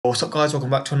What's up guys,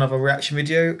 welcome back to another reaction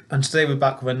video, and today we're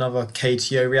back with another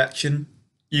KTO reaction.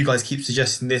 You guys keep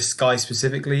suggesting this guy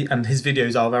specifically, and his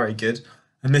videos are very good.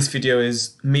 And this video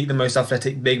is meet the most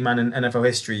athletic big man in NFL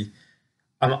history.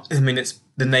 I mean,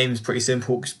 the name's pretty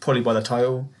simple, probably by the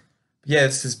title. But yeah,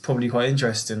 this is probably quite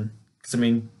interesting. Because I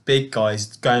mean, big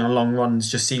guys going on long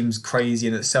runs just seems crazy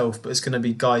in itself, but it's going to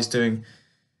be guys doing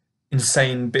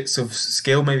insane bits of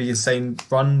skill, maybe insane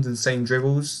runs, insane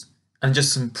dribbles, and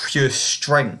just some pure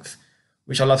strength,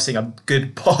 which I love seeing a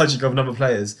good barging of number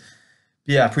players.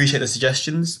 But yeah, I appreciate the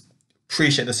suggestions,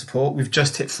 appreciate the support. We've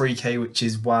just hit 3K, which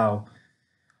is wow.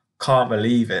 Can't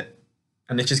believe it.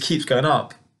 And it just keeps going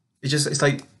up. It's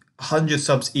like 100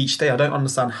 subs each day. I don't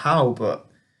understand how, but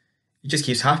it just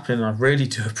keeps happening, and I really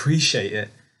do appreciate it.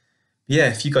 But yeah,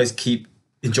 if you guys keep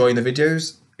enjoying the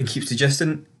videos and keep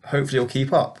suggesting, hopefully it'll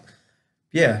keep up.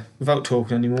 But yeah, without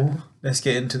talking anymore, let's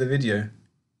get into the video.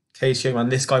 KTO, man,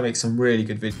 this guy makes some really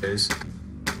good videos.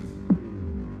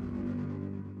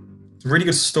 Some really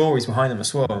good stories behind them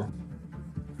as well. Oh,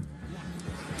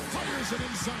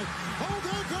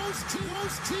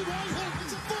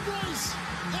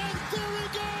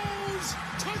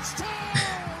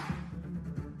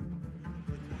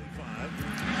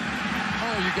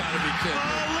 you gotta be kidding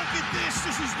me. Oh, look at this.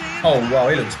 This is the Oh, wow,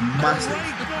 he looks massive.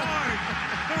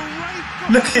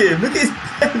 Look at him, look at his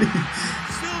belly.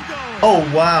 Still going. Oh,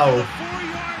 wow.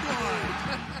 4-yard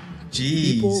line.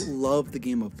 Jeez. People love the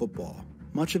game of football.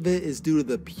 Much of it is due to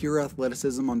the pure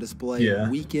athleticism on display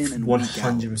week in and week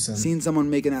out. 100%. Seeing someone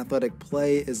make an athletic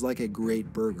play is like a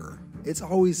great burger. It's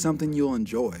always something you'll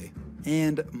enjoy.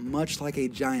 And much like a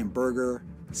giant burger,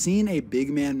 seeing a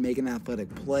big man make an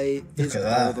athletic play is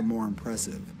all the more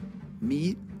impressive.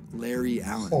 Meet Larry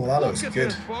Allen. Oh, that looks Look at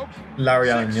good. this, folks. Larry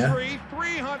Allen, yeah? 6'3",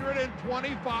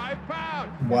 325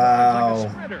 pounds. Wow. Like a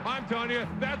sprinter. I'm telling you,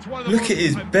 that's one of the Look most at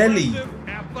his belly. impressive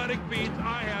athletic feats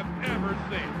I have ever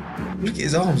seen. Look at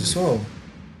his arms as well.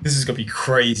 This is going to be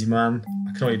crazy, man.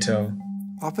 I can already tell.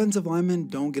 Offensive linemen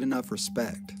don't get enough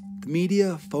respect. The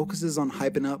media focuses on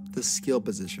hyping up the skill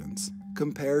positions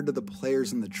compared to the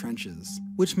players in the trenches,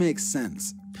 which makes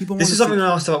sense. This is something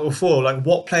I asked about before, like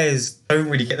what players don't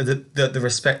really get the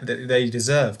respect that they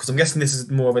deserve, because I'm guessing this is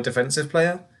more of a defensive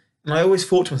player. And I always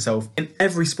thought to myself, in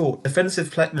every sport,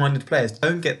 defensive-minded players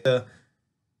don't get the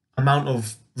amount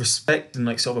of respect and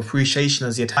like sort of appreciation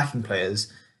as the attacking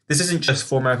players. This isn't just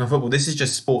for American football, this is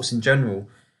just sports in general.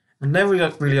 I've never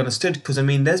really understood, because I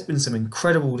mean, there's been some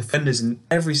incredible defenders in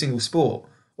every single sport,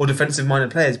 or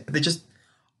defensive-minded players, but they just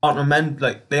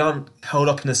aren't they aren't held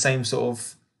up in the same sort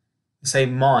of the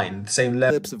same mind, the same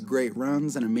level. Clips of great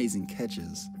runs and amazing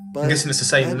catches, but I'm guessing it's the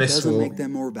same in that this doesn't sport. make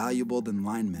them more valuable than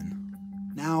linemen.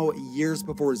 Now, years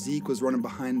before Zeke was running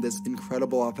behind this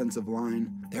incredible offensive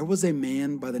line, there was a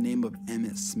man by the name of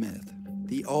Emmitt Smith,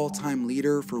 the all-time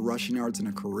leader for rushing yards in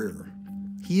a career.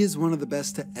 He is one of the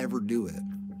best to ever do it,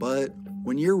 but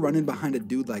when you're running behind a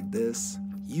dude like this,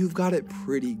 you've got it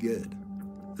pretty good.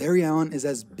 Larry Allen is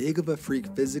as big of a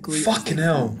freak physically Fucking as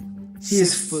hell. He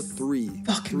is 6'3",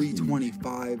 fucking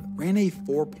 325, ran a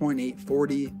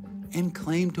 4.840, and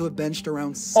claimed to have benched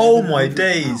around Oh 700 my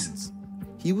days. pounds.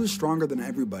 He was stronger than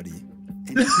everybody,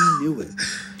 and he knew it.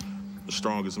 The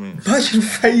strongest man. Imagine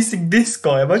facing this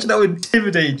guy. Imagine how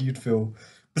intimidated you'd feel.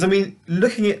 Because I mean,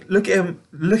 looking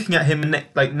at him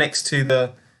next to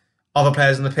the other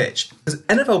players on the pitch. Because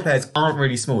NFL players aren't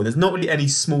really small. There's not really any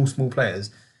small players,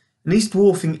 and he's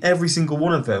dwarfing every single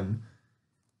one of them.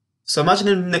 So imagine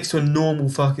him next to a normal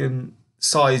fucking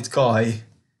sized guy.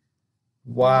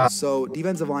 Wow. So,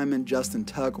 defensive lineman Justin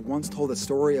Tuck once told a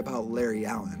story about Larry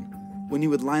Allen. When he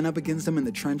would line up against him in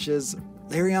the trenches,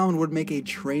 Larry Allen would make a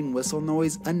train whistle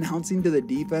noise announcing to the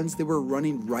defense they were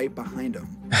running right behind him.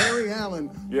 Larry Allen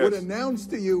would announce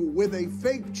to you with a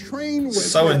fake train whistle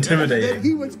So intimidating. that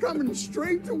he was coming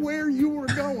straight to where you were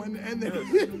going, and then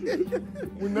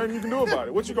With nothing you can do about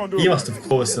it. What you gonna do? He must have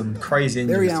caused some crazy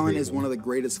injuries. Larry to Allen people. is one of the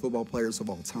greatest football players of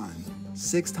all time.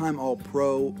 6-time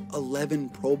All-Pro, 11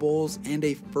 Pro Bowls, and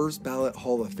a first ballot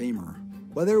Hall of Famer.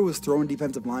 Whether it was throwing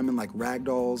defensive linemen like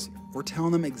ragdolls or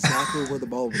telling them exactly where the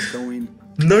ball was going,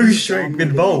 no he strength dominated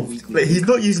involved. weekly Like, he's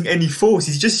not using any force.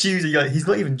 He's just using, like, he's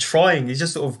not even trying. He's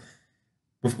just sort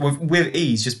of, with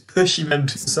ease, just pushing them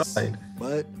to the side.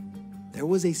 But there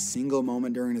was a single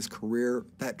moment during his career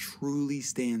that truly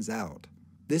stands out.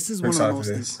 This is one of the excited most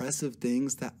for this. impressive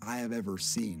things that I have ever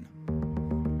seen.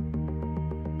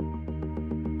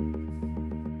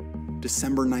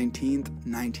 December 19th,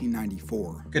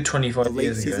 1994. Good The 25 late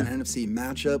years season ago. NFC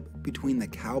matchup between the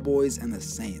Cowboys and the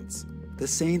Saints. The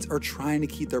Saints are trying to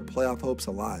keep their playoff hopes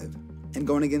alive, and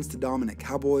going against the dominant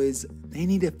Cowboys, they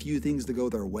need a few things to go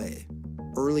their way.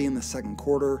 early in the second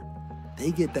quarter,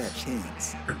 they get that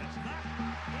chance.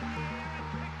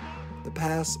 The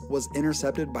pass was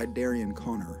intercepted by Darian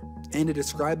Connor, and to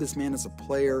describe this man as a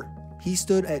player, he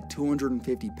stood at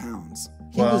 250 pounds.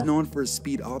 He was known for his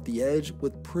speed off the edge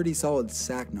with pretty solid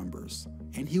sack numbers,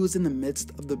 and he was in the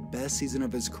midst of the best season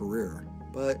of his career,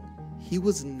 but he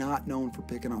was not known for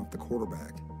picking off the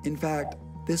quarterback. In fact,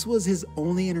 this was his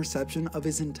only interception of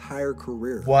his entire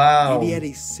career. Wow. And he had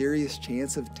a serious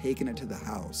chance of taking it to the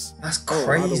house. That's crazy.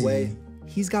 Oh, by the way,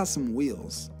 he's got some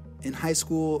wheels. In high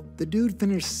school, the dude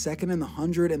finished second in the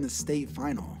 100 in the state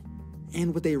final.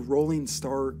 And with a rolling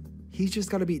start, he's just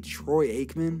got to beat Troy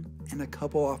Aikman and a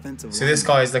couple offensive So this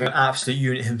guy is like an absolute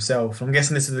unit himself. I'm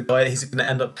guessing this is the guy that he's going to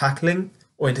end up tackling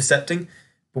or intercepting.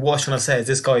 But what I was trying to say is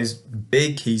this guy is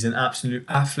big. He's an absolute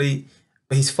athlete.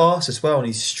 But he's fast as well and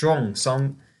he's strong. So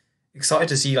I'm excited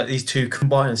to see like these two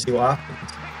combine and see what happens.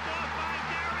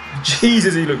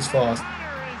 Jesus, he looks fast.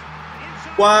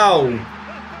 Wow.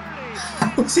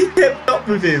 How's he kept up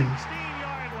with him?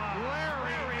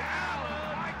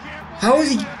 How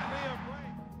is he?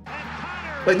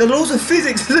 Like the laws of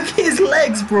physics, look at his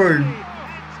legs, bro.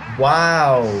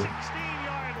 Wow.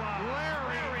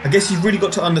 I guess you've really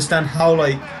got to understand how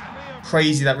like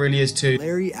crazy that really is too.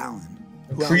 Larry Allen,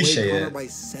 who Appreciate outweighed Connor it. by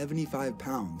 75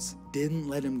 pounds, didn't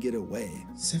let him get away.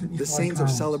 75 The Saints are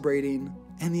pounds. celebrating,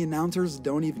 and the announcers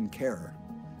don't even care.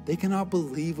 They cannot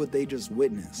believe what they just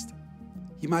witnessed.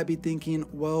 You might be thinking,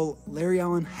 well, Larry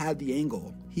Allen had the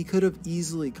angle. He could have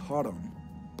easily caught him.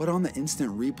 But on the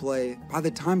instant replay, by the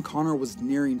time Connor was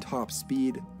nearing top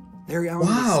speed, Larry Allen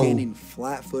was standing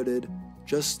flat-footed,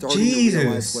 just starting to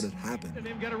realize what had happened. And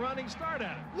him get a running start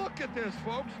at it. Look at this,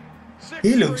 folks.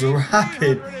 He looks 6'3",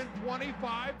 rapid.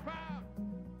 325 pounds.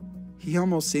 He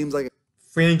almost seems like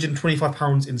 325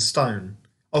 pounds in stone.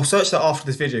 I'll search that after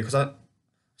this video because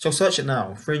I'll search it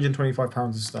now. 325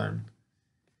 pounds in stone.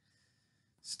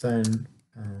 Stone.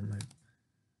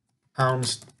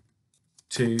 Pounds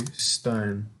to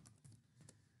stone.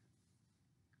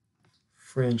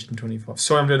 325.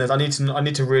 Sorry, I'm doing this. I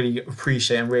need to really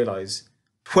appreciate and realize.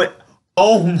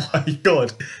 Oh my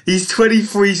god, he's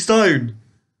 23 stone.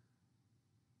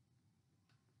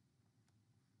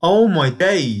 Oh my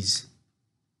days.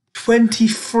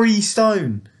 23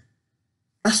 stone.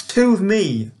 That's two of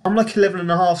me. I'm like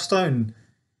 11.5 stone.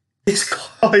 This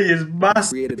guy is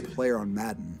massive. created player on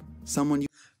Madden. Someone you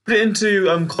Put it into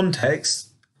context.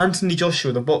 Anthony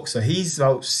Joshua, the boxer, he's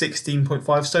about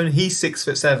 16.5 stone. He's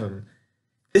 6'7".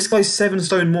 This guy's 7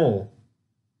 stone more.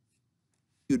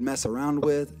 you'd mess around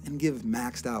with and give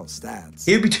maxed out stats.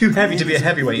 He would be too heavy to be a Man as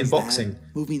heavyweight big in as that, boxing.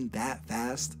 Moving that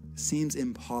fast seems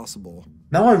impossible.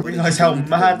 Now I But realise how achieving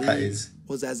mad the that league is.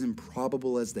 Was as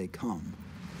improbable as they come.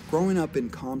 Growing up in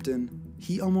Compton,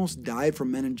 he almost died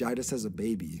from meningitis as a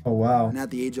baby. Oh wow. And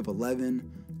at the age of 11,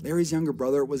 Larry's younger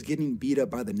brother was getting beat up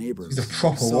by the neighbors. He's a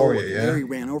proper so warrior, yeah? Larry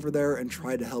ran over there and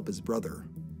tried to help his brother.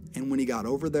 And when he got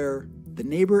over there, the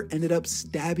neighbor ended up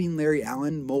stabbing Larry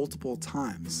Allen multiple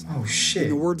times. Oh In shit.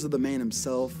 the words of the man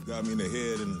himself, Got me in the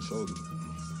head and the shoulder.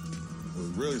 I was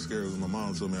really scared when my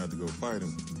mom told me I had to go fight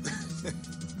him.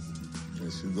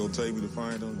 And she was gonna take me to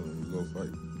find him and we go fight.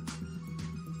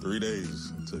 3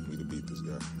 days it took me to beat this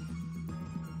guy.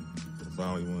 I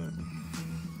finally won.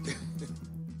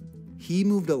 he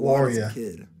moved a lot as Warrior. a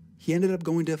kid. He ended up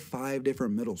going to 5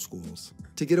 different middle schools.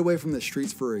 To get away from the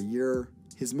streets for a year,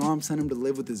 his mom sent him to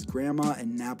live with his grandma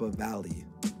in Napa Valley,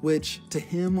 which to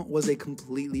him was a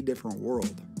completely different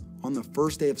world. On the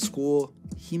first day of school,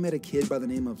 he met a kid by the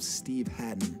name of Steve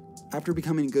Hatton. After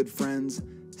becoming good friends,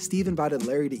 Steve invited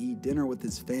Larry to eat dinner with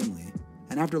his family.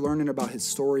 And after learning about his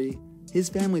story, his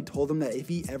family told him that if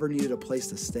he ever needed a place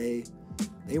to stay,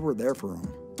 they were there for him.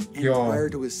 And Yo. prior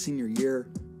to his senior year,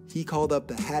 he called up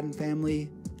the Hatton family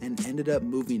and ended up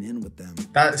moving in with them.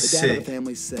 That's The dad of sick. the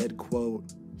family said, quote,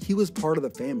 "He was part of the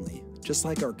family, just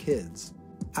like our kids."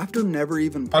 After never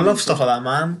even I love stuff like that,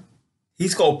 man.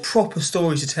 He's got a proper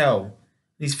story to tell.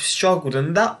 He's struggled,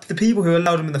 and that the people who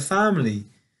allowed him in the family.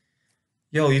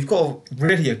 Yo, you've got to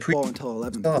really appreciate. football until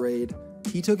 11th grade.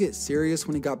 He took it serious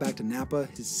when he got back to Napa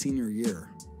his senior year,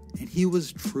 and he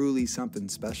was truly something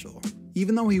special.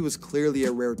 Even though he was clearly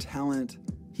a rare talent,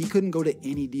 he couldn't go to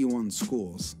any D1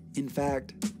 schools. In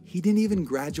fact, he didn't even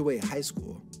graduate high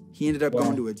school. He ended up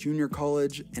going to a junior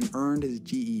college and earned his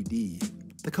GED.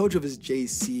 The coach of his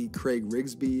JC, Craig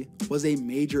Rigsby, was a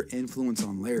major influence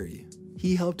on Larry.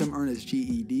 He helped him earn his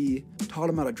GED, taught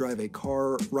him how to drive a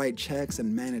car, write checks,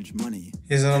 and manage money.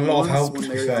 He's done a And lot of once, help, when to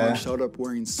be Larry fair. Allen showed up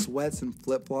wearing sweats and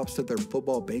flip-flops to their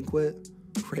football banquet,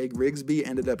 Craig Rigsby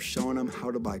ended up showing him how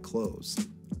to buy clothes.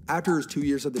 After his 2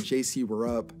 years at the JC were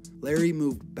up, Larry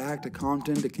moved back to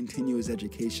Compton to continue his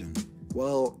education.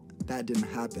 Well, that didn't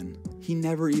happen. He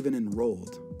never even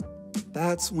enrolled.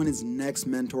 That's when his next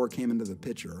mentor came into the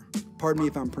picture. Pardon me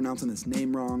if I'm pronouncing his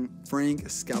name wrong, Frank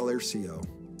Scalercio.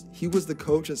 He was the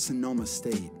coach at Sonoma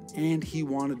State, and he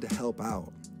wanted to help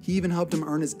out. He even helped him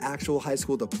earn his actual high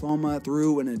school diploma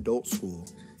through an adult school,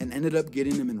 and ended up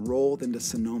getting him enrolled into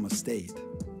Sonoma State.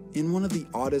 In one of the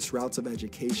oddest routes of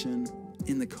education,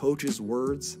 in the coach's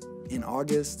words, in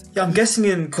August... Yeah, I'm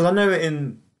guessing because I know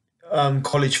in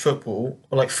college football,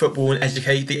 or like football and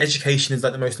the education is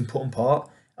like the most important part.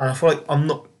 And I feel like,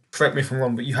 correct me if I'm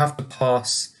wrong, but you have to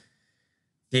pass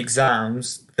the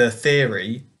exams, the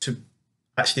theory, to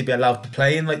actually be allowed to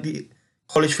play in like the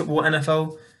college football,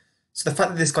 NFL. So the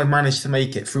fact that this guy managed to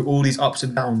make it through all these ups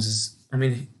and downs is, I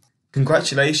mean,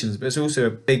 congratulations, but it's also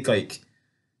a big like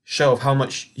show of how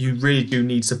much you really do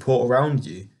need support around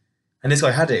you. And this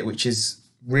guy had it, which is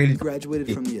really...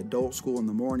 Graduated from the adult school in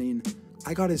the morning.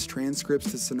 I got his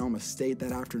transcripts to Sonoma State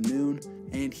that afternoon,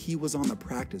 and he was on the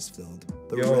practice field.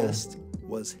 The rest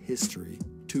was history.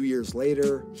 2 years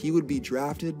later, he would be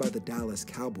drafted by the Dallas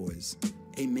Cowboys.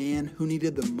 A man who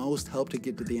needed the most help to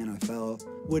get to the NFL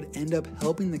would end up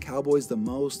helping the Cowboys the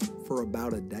most for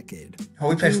about a decade. Oh,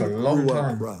 he played for a long grew up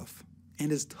time. rough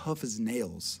and as tough as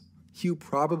nails. You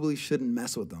probably shouldn't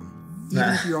mess with him, even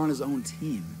if you're on his own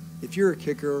team. If you're a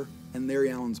kicker and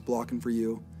Larry Allen's blocking for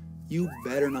you, you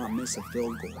better not miss a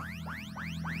field goal.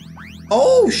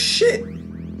 Oh shit!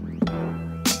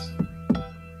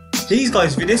 This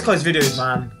guy's videos,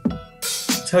 man.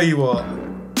 Tell you what.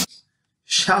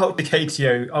 Shout out to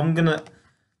KTO.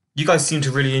 You guys seem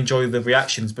to really enjoy the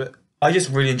reactions, but I just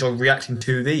really enjoy reacting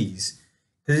to these.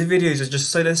 The videos are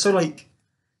just they're so like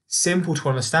simple to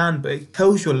understand, but it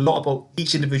tells you a lot about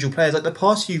each individual player. Like the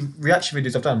past few reaction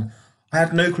videos I've done, I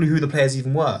had no clue who the players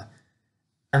even were.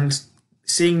 And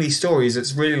seeing these stories,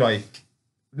 it's really like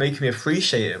making me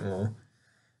appreciate it more.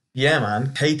 Yeah,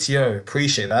 man, KTO,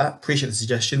 appreciate that. Appreciate the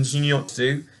suggestions. You know what to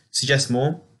do. Suggest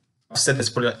more. I've said this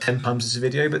probably like 10 times this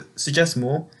video, but suggest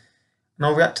more. And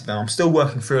I'll react to them. I'm still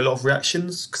working through a lot of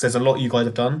reactions because there's a lot you guys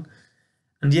have done.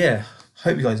 And yeah,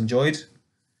 hope you guys enjoyed.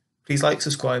 Please like,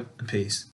 subscribe, and peace.